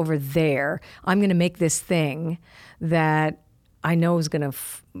good over there, I'm going to make this thing that I know is going to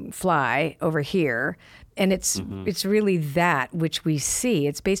fly over here. And it's really that which we see.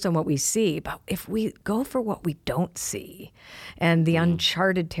 It's based on what we see. But if we go for what we don't see and the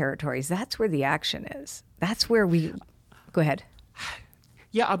uncharted territories, that's where the action is. That's where we... Go ahead.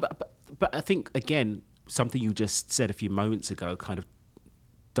 Yeah, but I think, again, something you just said a few moments ago kind of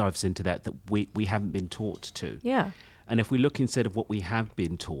dives into that we haven't been taught to. Yeah. And if we look instead of what we have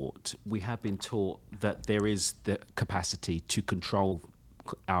been taught that there is the capacity to control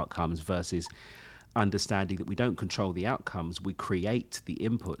outcomes versus understanding that we don't control the outcomes, we create the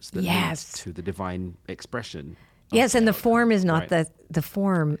inputs that lead to the divine expression. Yes, and the form is not the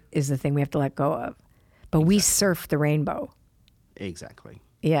form is the thing we have to let go of. But we surf the rainbow. Exactly.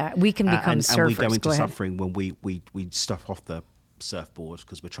 Yeah, we can become surfers. And we go into suffering when we step off the surfboard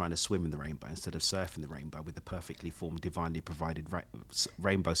because we're trying to swim in the rainbow instead of surfing the rainbow with the perfectly formed, divinely provided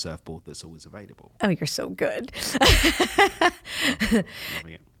rainbow surfboard that's always available. Oh, you're so good. Loving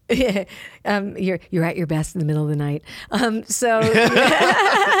it. Yeah, you're at your best in the middle of the night. It's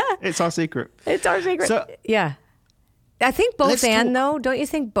our secret. It's our secret. So, yeah. I think both talk. though. Don't you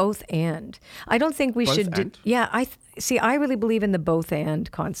think both and? I don't think we Both should do. and? Yeah, I really believe in the both and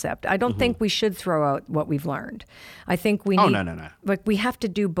concept. I don't think we should throw out what we've learned. I think we need. No. Like, we have to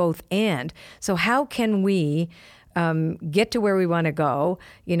do both and. So how can we get to where we want to go,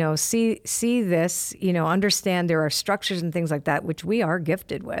 see this, understand there are structures and things like that, which we are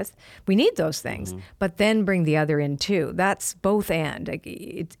gifted with. We need those things, but then bring the other in too. That's both and.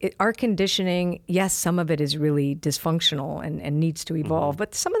 Our conditioning, yes, some of it is really dysfunctional and needs to evolve,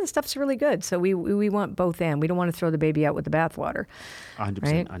 but some of the stuff's really good. So we want both and. We don't want to throw the baby out with the bathwater. 100%,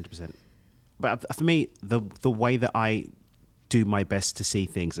 right? 100%. But for me, the way that I do my best to see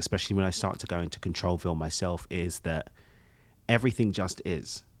things, especially when I start to go into Controlville myself, is that everything just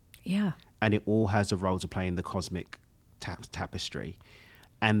is. Yeah. And it all has a role to play in the cosmic tapestry.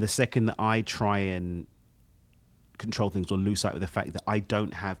 And the second that I try and control things or lose sight of the fact that I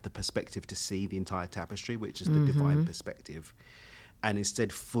don't have the perspective to see the entire tapestry, which is the divine perspective, and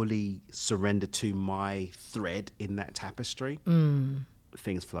instead fully surrender to my thread in that tapestry,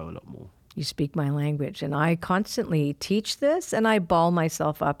 things flow a lot more. You speak my language. And I constantly teach this, and I ball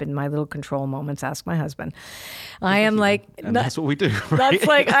myself up in my little control moments, ask my husband. I am like... And that's what we do, right? That's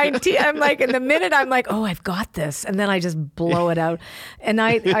like, I'm like, in the minute, I'm like, oh, I've got this. And then I just blow it out. And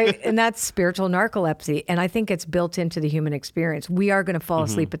and that's spiritual narcolepsy. And I think it's built into the human experience. We are going to fall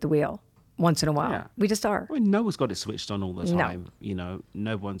asleep at the wheel once in a while. Yeah. We just are. Well, no one's got it switched on all the No. time.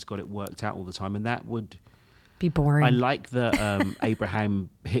 No one's got it worked out all the time. And that would... Be boring. I like the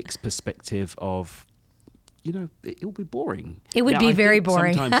Abraham Hicks perspective of, it'll be boring. It would be very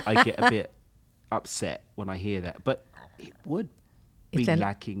boring. Sometimes I get a bit upset when I hear that, but it would be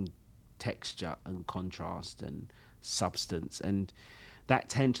lacking texture and contrast and substance, and that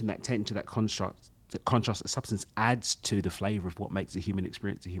tension, that contrast, and substance adds to the flavor of what makes a human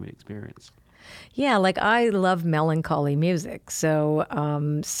experience a human experience. Yeah, like, I love melancholy music. So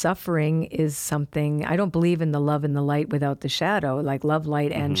suffering is something, I don't believe in the love and the light without the shadow, like love,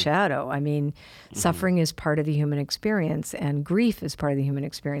 light, and shadow. I mean, suffering is part of the human experience, and grief is part of the human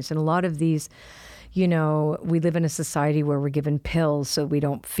experience. And a lot of these, we live in a society where we're given pills so we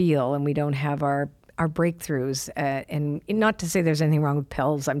don't feel and we don't have our breakthroughs, and not to say there's anything wrong with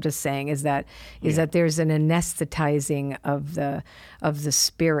pills. I'm just saying is that there's an anesthetizing of the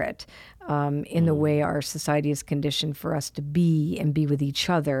spirit in the way our society is conditioned for us to be and be with each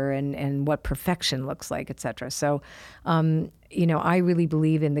other, and what perfection looks like, etc. So, I really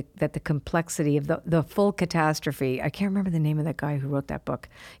believe in that the complexity of the full catastrophe. I can't remember the name of that guy who wrote that book.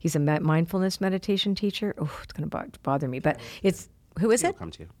 He's a mindfulness meditation teacher. Oh, it's going to bother me, but who is it? It'll come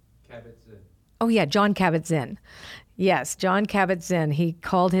to you. Oh, yeah, Jon Kabat-Zinn. Yes, Jon Kabat-Zinn. He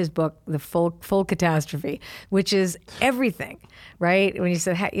called his book The Full Catastrophe, which is everything, right? When he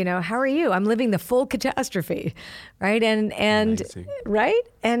said, how are you? I'm living the full catastrophe, right? And Amazing. right?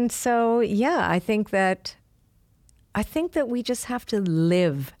 And so, yeah, I think that I think that we just have to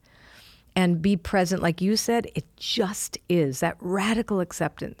live and be present. Like you said, it just is. That radical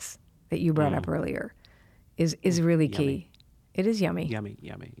acceptance that you brought up earlier is really key. Yummy. It is yummy. Yummy,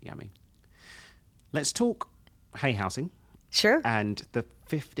 yummy, yummy. Let's talk hay housing Sure. and the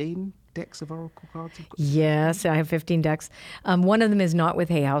 15 decks of oracle cards you've got. Yes, I have 15 decks. One of them is not with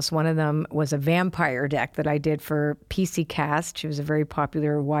Hay House. One of them was a vampire deck that I did for PC Cast. She was a very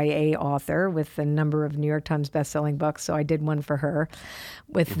popular YA author with a number of New York Times bestselling books. So I did one for her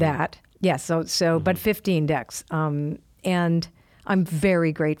with that. Yes, but 15 decks. And I'm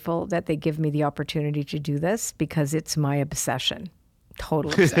very grateful that they give me the opportunity to do this because it's my obsession.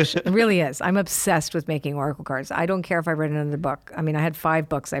 Total obsession. It really is. I'm obsessed with making oracle cards. I don't care if I've written another book. I mean, I had 5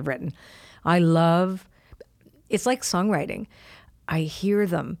 books I've written. It's like songwriting. I hear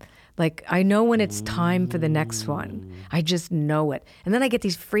them. Like, I know when it's time for the next one. I just know it. And then I get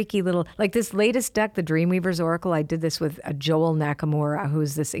these freaky little, like this latest deck, the Dreamweaver's Oracle. I did this with Joel Nakamura,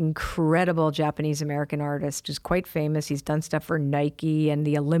 who's this incredible Japanese-American artist who's quite famous. He's done stuff for Nike and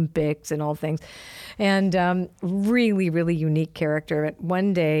the Olympics and all things. And really, really unique character.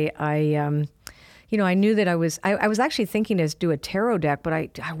 One day I knew that I was actually thinking to do a tarot deck, but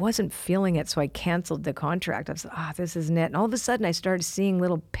I wasn't feeling it, so I canceled the contract. I was like, this isn't it. And all of a sudden, I started seeing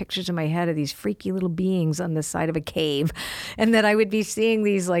little pictures in my head of these freaky little beings on the side of a cave, and that I would be seeing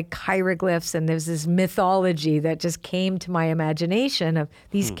these like hieroglyphs, and there's this mythology that just came to my imagination of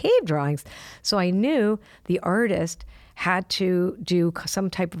these cave drawings. So I knew the artist had to do some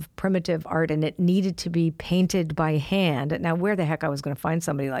type of primitive art, and it needed to be painted by hand. Now, where the heck I was going to find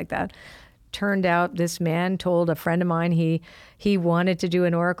somebody like that? Turned out this man told a friend of mine he wanted to do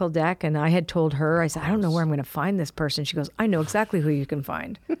an oracle deck, and I had told her, I said, I don't know where I'm going to find this person. She goes, I know exactly who you can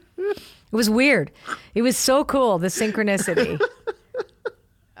find. It was weird. It was so cool, the synchronicity.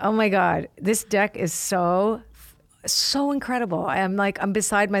 Oh my God, this deck is so incredible. I'm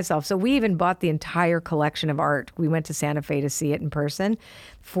beside myself. So we even bought the entire collection of art. We went to Santa Fe to see it in person,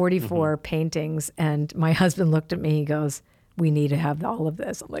 44 paintings, and my husband looked at me, he goes, we need to have all of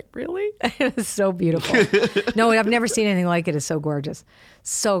this. I'm like, really? It was so beautiful. No, I've never seen anything like it. It's so gorgeous.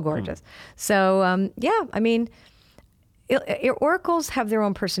 So gorgeous. So, I mean, oracles have their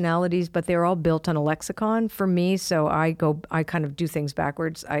own personalities, but they're all built on a lexicon for me. So I kind of do things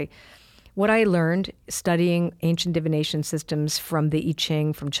backwards. What I learned studying ancient divination systems from the I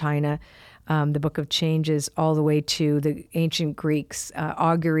Ching, from China, the Book of Changes, all the way to the ancient Greeks,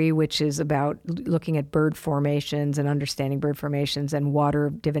 augury, which is about looking at bird formations and understanding bird formations, and water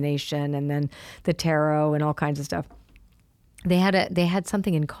divination, and then the tarot and all kinds of stuff. They had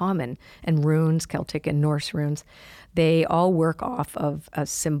something in common, and runes, Celtic and Norse runes, they all work off of a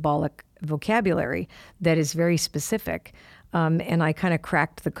symbolic vocabulary that is very specific. And I kind of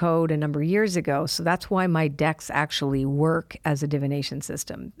cracked the code a number of years ago. So that's why my decks actually work as a divination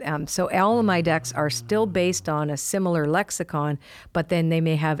system. So all of my decks are still based on a similar lexicon, but then they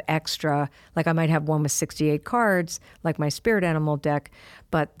may have extra, like I might have one with 68 cards, like my spirit animal deck,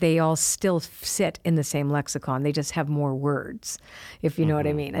 but they all still sit in the same lexicon. They just have more words, if you know what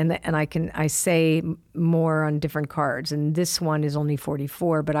I mean. And I say more on different cards. And this one is only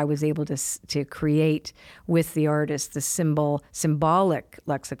 44, but I was able to create with the artist the symbolic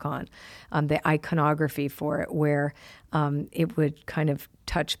lexicon, the iconography for it, where it would kind of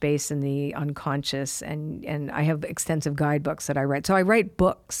touch base in the unconscious, and I have extensive guidebooks that I write. So I write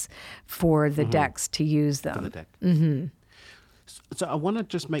books for the decks to use them. For the deck. So I want to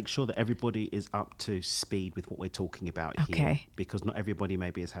just make sure that everybody is up to speed with what we're talking about here, because not everybody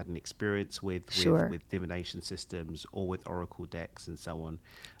maybe has had an experience with divination systems or with oracle decks and so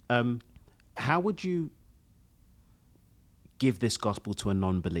on. How would you give this gospel to a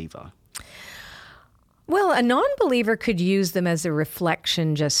non-believer? Well, a non-believer could use them as a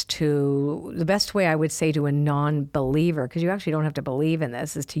reflection the best way I would say to a non-believer, because you actually don't have to believe in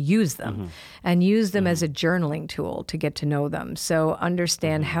this, is to use them and use them as a journaling tool to get to know them. So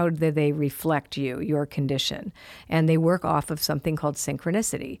understand how do they reflect your condition. And they work off of something called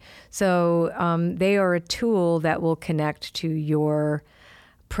synchronicity. So they are a tool that will connect to your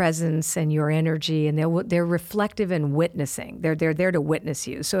presence and your energy, and they're reflective and witnessing. They're there to witness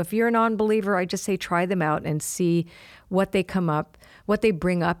you. So if you're a non-believer, I just say try them out and see what they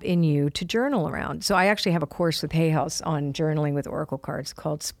bring up in you to journal around. So I actually have a course with Hay House on journaling with oracle cards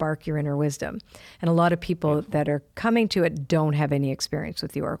called Spark Your Inner Wisdom. And a lot of people that are coming to it don't have any experience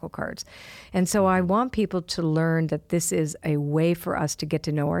with the oracle cards. And so I want people to learn that this is a way for us to get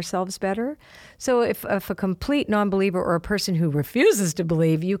to know ourselves better. So if a complete non-believer or a person who refuses to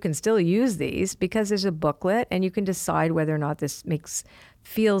believe, you can still use these because there's a booklet and you can decide whether or not this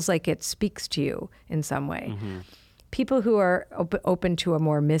feels like it speaks to you in some way. people who are open to a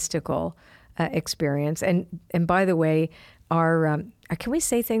more mystical experience. And by the way, can we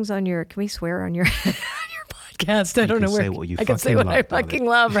say things on your? Can we swear on your? Podcast. I don't know where I can say what I fucking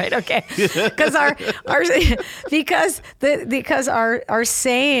love, right? Okay, because because our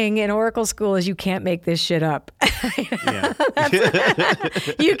saying in Oracle school is you can't make this shit up.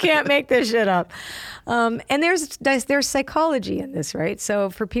 You can't make this shit up. And there's psychology in this, right? So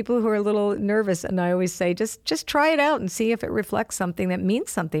for people who are a little nervous, and I always say just try it out and see if it reflects something that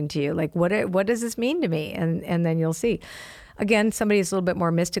means something to you. Like what does this mean to me? And then you'll see. Again, somebody who's a little bit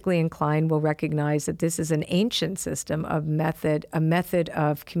more mystically inclined will recognize that this is an ancient system of a method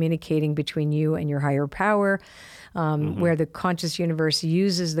of communicating between you and your higher power, where the conscious universe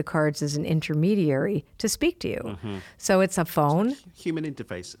uses the cards as an intermediary to speak to you. So it's a phone. Human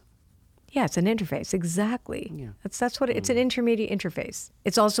interface. Yeah, it's an interface. Exactly. Yeah. That's what it's an intermediate interface.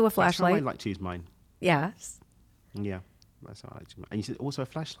 It's also a flashlight. That's how I like to use mine. Yes. Yeah. That's how I like to use mine. And you said also a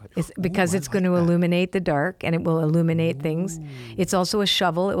flashlight. It's because it's going to illuminate the dark, and it will illuminate things. It's also a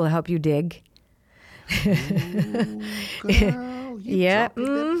shovel. It will help you dig. Girl, yeah.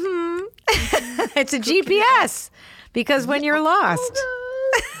 It's a GPS because when you're lost.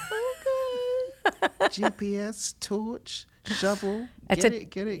 GPS, torch, shovel. Get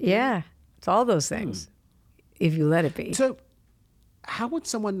it. Yeah. It's all those things if you let it be. So how would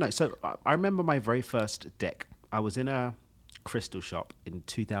someone know? So I remember my very first deck. I was in a crystal shop in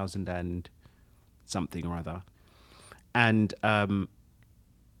 2000 and something or other. And I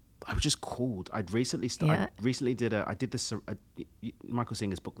was just called. I'd recently started. Yeah. I did this. Michael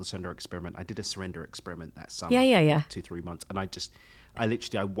Singer's book, The Surrender Experiment. I did a surrender experiment that summer. Yeah. 2-3 months. And I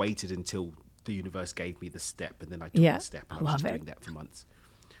waited until the universe gave me the step, and then I took the step. And I was just doing that for months,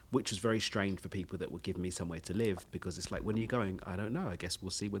 which was very strange for people that were giving me somewhere to live, because it's like, when are you going? I don't know. I guess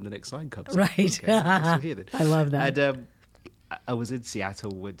we'll see when the next sign comes. Right. Okay, I guess we're here then. I love that. And I was in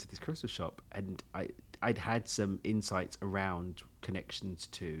Seattle, went to this crystal shop, and I'd had some insights around connections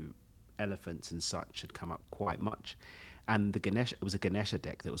to elephants and such had come up quite much. And it was a Ganesha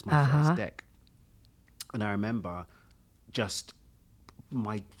deck that was my first deck. And I remember just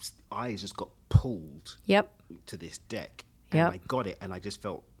my eyes just got pulled to this deck. And I got it, and I just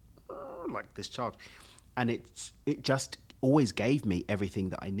felt like this charge. And it just always gave me everything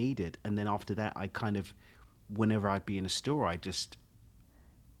that I needed. And then after that, I kind of, whenever I'd be in a store, I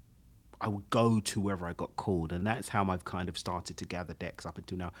would go to wherever I got called. And that's how I've kind of started to gather decks up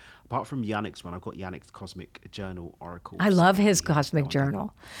until now. Apart from Yannick's one, I've got Yannick's Cosmic Journal Oracle. I love his Cosmic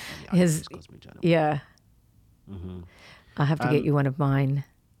Journal. His Cosmic Journal. Yeah. I'll have to get you one of mine.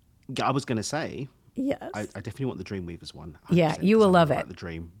 Yeah, I was going to say, yes, I definitely want the Dreamweavers one. Yeah, you will love it. The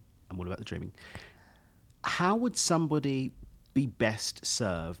dream. I'm all about the dreaming. How would somebody be best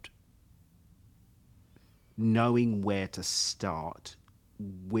served knowing where to start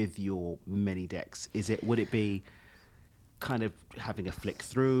with your many decks? Would it be kind of having a flick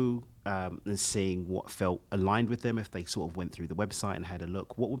through and seeing what felt aligned with them, if they sort of went through the website and had a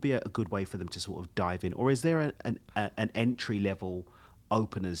look? What would be a good way for them to sort of dive in? Or is there an entry level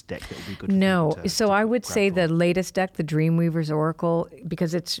openers deck that would be good for No. people to, so to I would grab say from? the latest deck, the Dreamweavers Oracle,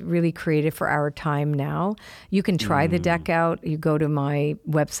 because it's really created for our time now. You can try the deck out. You go to my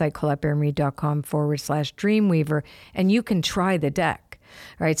website, ColetteBaronMarie.com/Dreamweaver, and you can try the deck,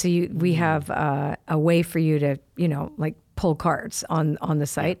 right? So we have a way for you to, like pull cards on the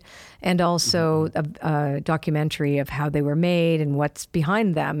site, and also a documentary of how they were made and what's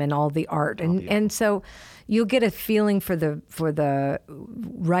behind them and all the art. And so you'll get a feeling for the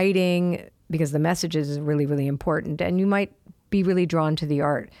writing, because the messages is really, really important, and you might be really drawn to the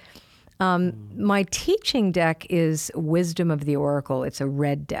art. My teaching deck is Wisdom of the Oracle. It's a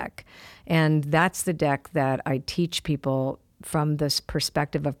red deck, and that's the deck that I teach people from this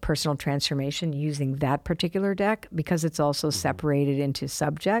perspective of personal transformation using that particular deck, because it's also separated into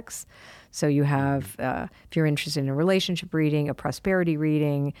subjects. So you have, if you're interested in a relationship reading, a prosperity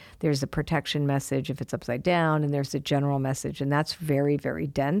reading, there's a protection message if it's upside down, and there's a general message, and that's very, very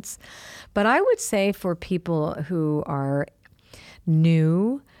dense. But I would say for people who are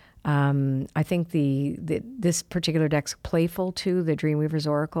new, I think this particular deck's playful too, the Dreamweavers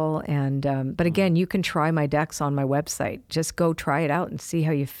Oracle, and but again, you can try my decks on my website. Just go try it out and see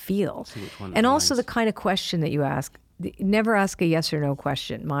how you feel. See which one and aligns. also the kind of question that you ask. Never ask a yes or no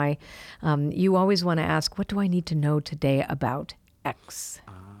question. You always want to ask, what do I need to know today about X?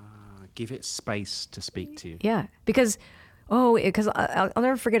 Give it space to speak to you. Yeah, because oh, because I'll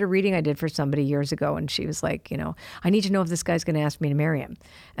never forget a reading I did for somebody years ago. And she was like, I need to know if this guy's going to ask me to marry him.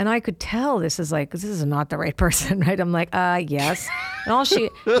 And I could tell this is not the right person, right? I'm like, yes. And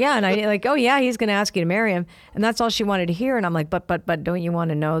and I like, oh yeah, he's going to ask you to marry him. And that's all she wanted to hear. And I'm like, but don't you want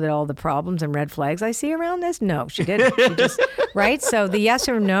to know that all the problems and red flags I see around this? No, she didn't. She just, right? So the yes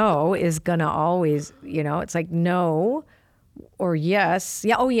or no is going to always, it's like no or yes.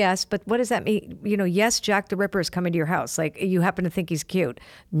 Yeah. Oh, yes. But what does that mean? Yes, Jack the Ripper is coming to your house. Like, you happen to think he's cute.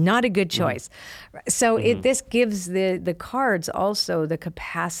 Not a good choice. So this gives the cards also the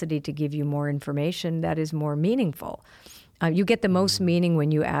capacity to give you more information that is more meaningful. You get the most meaning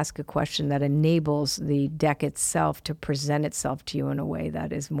when you ask a question that enables the deck itself to present itself to you in a way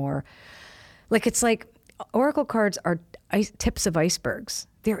that is more it's like oracle cards are tips of icebergs.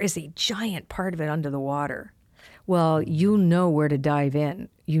 There is a giant part of it under the water. Well, you know where to dive in.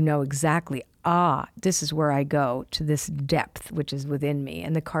 You know exactly, this is where I go to this depth, which is within me.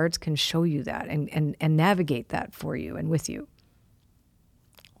 And the cards can show you that and navigate that for you and with you.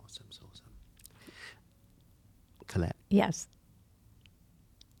 Awesome. Colette. Yes.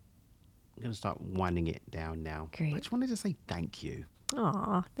 I'm going to start winding it down now. Great. I just wanted to say thank you.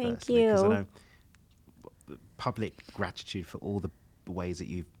 Aw, thank Firstly, 'cause I you. know public gratitude for all the ways that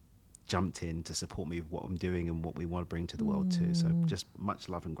you've jumped in to support me with what I'm doing and what we want to bring to the world too. So just much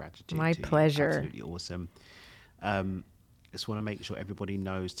love and gratitude. My to you. pleasure. Absolutely awesome. Just want to make sure everybody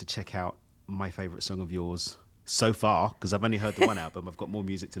knows to check out my favorite song of yours so far, because I've only heard the one album. I've got more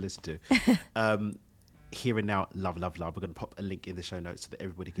music to listen to. Here and Now, Love, Love, Love. We're going to pop a link in the show notes so that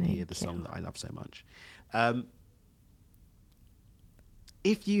everybody can hear the song that I love so much.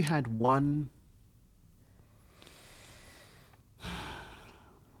 If you had one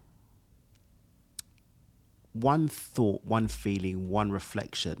thought, one feeling, one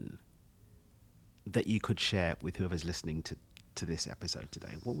reflection that you could share with whoever's listening to this episode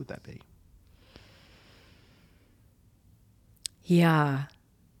today, what would that be? Yeah.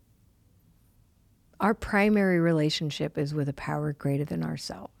 Our primary relationship is with a power greater than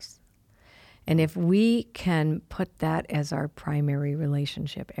ourselves. And if we can put that as our primary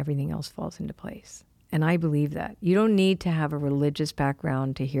relationship, everything else falls into place. And I believe that. You don't need to have a religious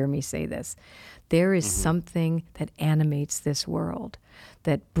background to hear me say this. There is something that animates this world,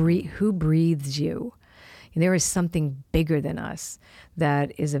 that who breathes you. And there is something bigger than us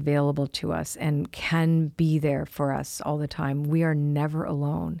that is available to us and can be there for us all the time. We are never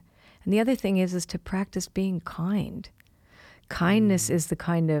alone. And the other thing is to practice being kind. Kindness is the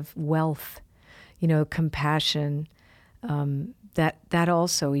kind of wealth, compassion, that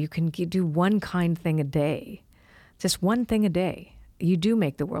also you can do one kind thing a day, just one thing a day. You do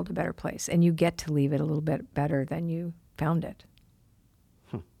make the world a better place, and you get to leave it a little bit better than you found it.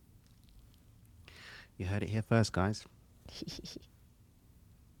 You heard it here first, guys.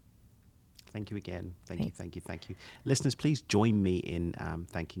 Thank you again. Thank you. Listeners, please join me in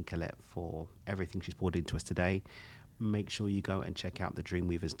thanking Colette for everything she's poured into us today. Make sure you go and check out the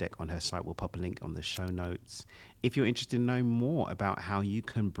Dreamweavers deck on her site. We'll pop a link on the show notes. If you're interested in knowing more about how you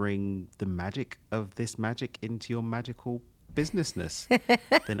can bring the magic of this magic into your magical businessness,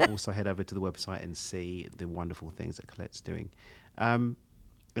 then also head over to the website and see the wonderful things that Colette's doing.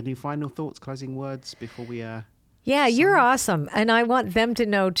 Any final thoughts, closing words before we... Yeah, you're awesome. And I want them to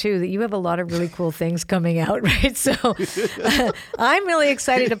know, too, that you have a lot of really cool things coming out, right? So I'm really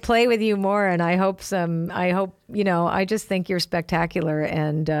excited to play with you more. And I just think you're spectacular.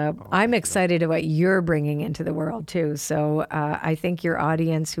 And I'm excited about what you're bringing into the world, too. So I think your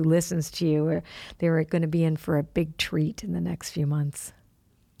audience who listens to you, they're going to be in for a big treat in the next few months.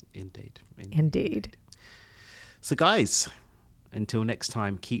 Indeed. So, guys... until next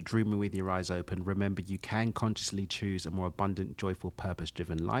time, keep dreaming with your eyes open. Remember, you can consciously choose a more abundant, joyful,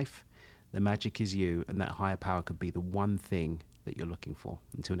 purpose-driven life. The magic is you, and that higher power could be the one thing that you're looking for.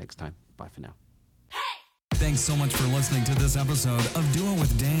 Until next time, bye for now. Thanks so much for listening to this episode of Do It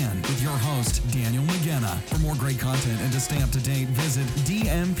With Dan with your host, Daniel McGenna. For more great content and to stay up to date, visit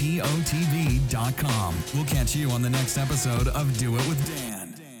dmpotv.com. We'll catch you on the next episode of Do It With Dan.